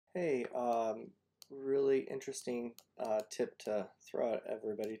Hey, really interesting tip to throw at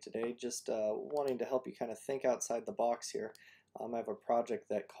everybody today. Just wanting to help you kind of think outside the box here. I have a project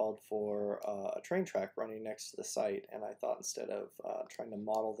that called for a train track running next to the site, and I thought instead of trying to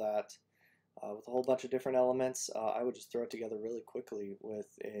model that with a whole bunch of different elements, I would just throw it together really quickly with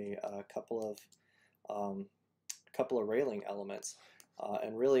a couple of railing elements.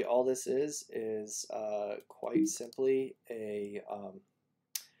 And really, all this is quite simply a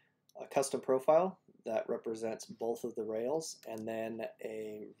custom profile that represents both of the rails, and then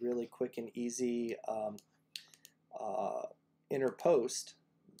a really quick and easy uh, inner post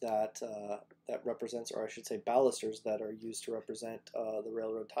that represents, or I should say, balusters that are used to represent the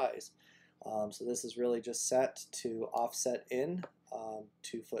railroad ties. So this is really just set to offset in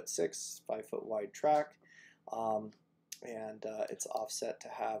 2'6", 5-foot wide track, and it's offset to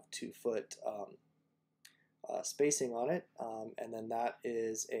have 2-foot spacing on it, and then that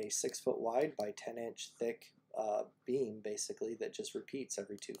is a 6-foot wide by 10-inch thick beam, basically, that just repeats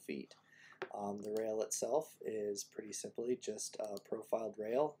every 2 feet. The rail itself is pretty simply just a profiled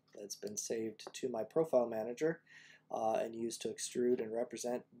rail that's been saved to my profile manager and used to extrude and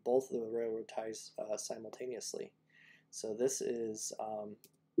represent both of the railroad ties simultaneously. So this is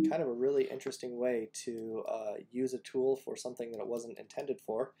kind of a really interesting way to use a tool for something that it wasn't intended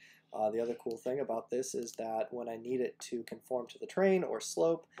for. The other cool thing about this is that when I need it to conform to the terrain or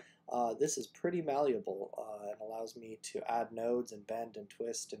slope, this is pretty malleable and allows me to add nodes and bend and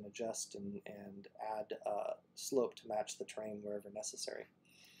twist and adjust and add slope to match the terrain wherever necessary.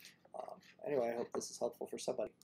 Anyway, I hope this is helpful for somebody.